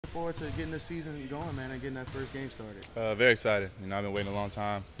forward to getting the season going, man, and getting that first game started? Very excited. You know, I've been waiting a long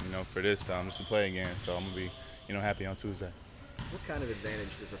time, you know, for this just to play again. So I'm gonna be, you know, happy on Tuesday. What kind of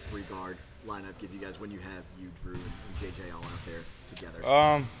advantage does a three-guard lineup give you guys when you have you, Drew, and JJ all out there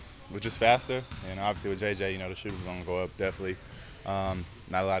together? We're just faster, and obviously with JJ, you know, the shooting's gonna go up definitely.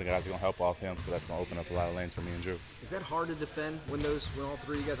 Not a lot of guys are gonna help off him, so that's gonna open up a lot of lanes for me and Drew. Is that hard to defend when all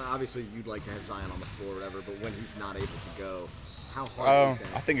three of you guys? Obviously, you'd like to have Zion on the floor or whatever, but when he's not able to go, how hard is that?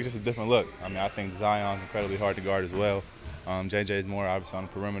 I think it's just a different look. I mean, I think Zion's incredibly hard to guard as well. JJ is more obviously on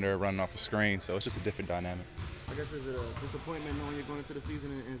the perimeter, running off a screen, so it's just a different dynamic. I guess is it a disappointment knowing you're going into the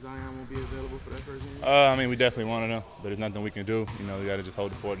season and Zion won't be available for that first game? I mean, we definitely wanted him, but there's nothing we can do. You know, we got to just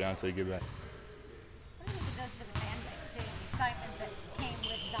hold the fort down until you get back. What do you think it does for the fan base, too, the excitement that came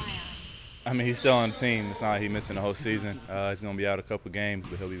with Zion? I mean, he's still on the team. It's not like he's missing the whole season. He's going to be out a couple games,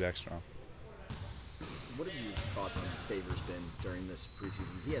 but he'll be back strong. What have your thoughts on Favors been during this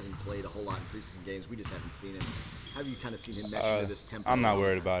preseason? He hasn't played a whole lot in preseason games. We just haven't seen him. How have you kind of seen him mesh into this tempo? I'm not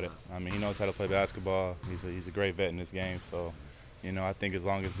worried about it. I mean, he knows how to play basketball. He's a great vet in this game. So, you know, I think as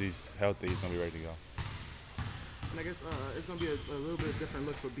long as he's healthy, he's going to be ready to go. And I guess it's going to be a little bit different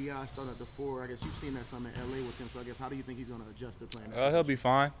look for B.I. starting at the 4. I guess you've seen that some in L.A. with him. So I guess how do you think he's going to adjust to playing that He'll be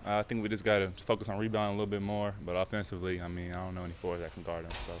fine. I think we just got to focus on rebounding a little bit more. But offensively, I mean, I don't know any fours that can guard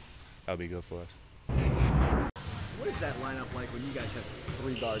him. So that'll be good for us. What is that lineup like when you guys have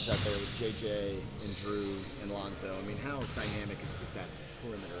three guards out there with JJ and Drew and Lonzo? I mean, how dynamic is that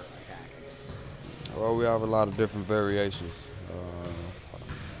perimeter attack? Well, we have a lot of different variations.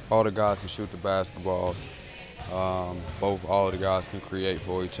 All the guys can shoot the basketballs. All the guys can create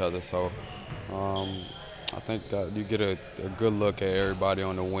for each other. So I think you get a good look at everybody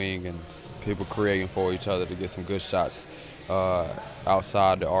on the wing and people creating for each other to get some good shots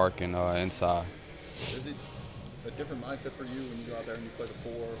outside the arc and inside. Is it a different mindset for you when you go out there and you play the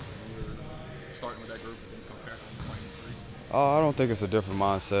 4 and you're starting with that group and compared to playing the 3? I don't think it's a different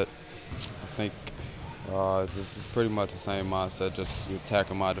mindset. I think this is pretty much the same mindset, just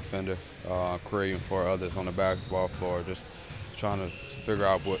attacking my defender, creating for others on the basketball floor, just trying to figure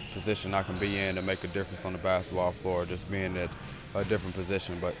out what position I can be in to make a difference on the basketball floor, just being at a different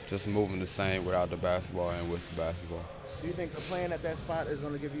position, but just moving the same without the basketball and with the basketball. Do you think playing at that spot is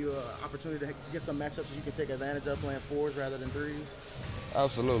going to give you an opportunity to get some matchups that you can take advantage of playing 4s rather than 3s?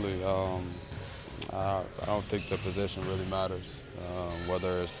 Absolutely. I don't think the position really matters,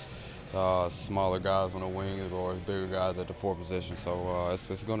 whether it's smaller guys on the wings or bigger guys at the 4 position. So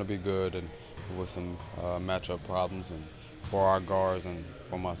it's going to be good and with some matchup problems and for our guards and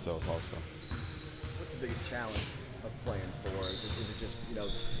for myself also. What's the biggest challenge of playing 4? Is it just, you know,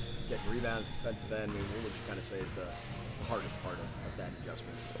 getting rebounds, defensive end? I mean, what would you kind of say is the hardest part of that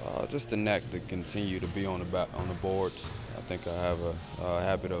adjustment? Just the knack to continue to be on the boards. I think I have a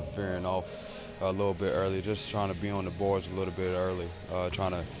habit of veering off a little bit early, just trying to be on the boards a little bit early,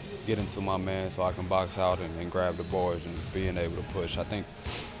 trying to get into my man so I can box out and grab the boards and being able to push. I think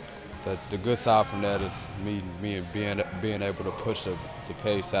that the good side from that is me being able to push the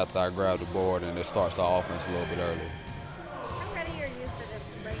pace after I grab the board, and it starts our offense a little bit early. How ready are you for the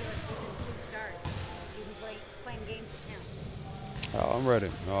regular season to start? You've been playing games that count. I'm ready.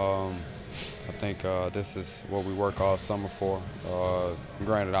 I think this is what we work all summer for.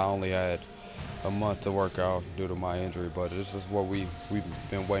 Granted, I only had a month to work out due to my injury, but this is what we've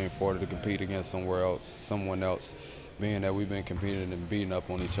been waiting for, to compete against someone else, being that we've been competing and beating up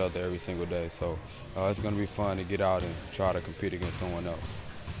on each other every single day. So it's going to be fun to get out and try to compete against someone else.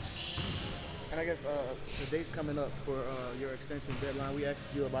 And I guess the date's coming up for your extension deadline. We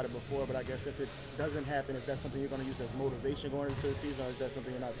asked you about it before, but I guess if it doesn't happen, is that something you're going to use as motivation going into the season, or is that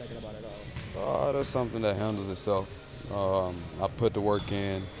something you're not thinking about at all? That's something that handles itself. I put the work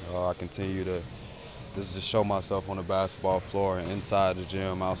in. I continue to just show myself on the basketball floor, inside the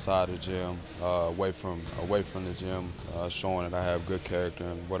gym, outside the gym, away from the gym, showing that I have good character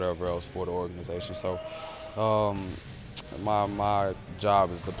and whatever else for the organization. So my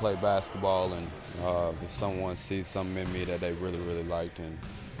job is to play basketball, and if someone sees something in me that they really, really liked, and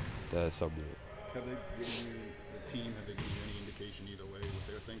that's so good. Have they given you, the team, have they given you any indication either way what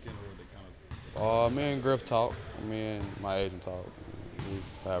they're thinking, or are they kind of? Me and Griff talk. Me and my agent talk.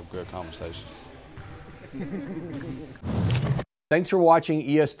 We have good conversations. Thanks for watching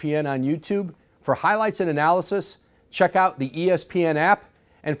ESPN on YouTube. For highlights and analysis, check out the ESPN app.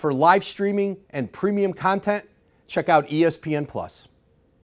 And for live streaming and premium content, check out ESPN+.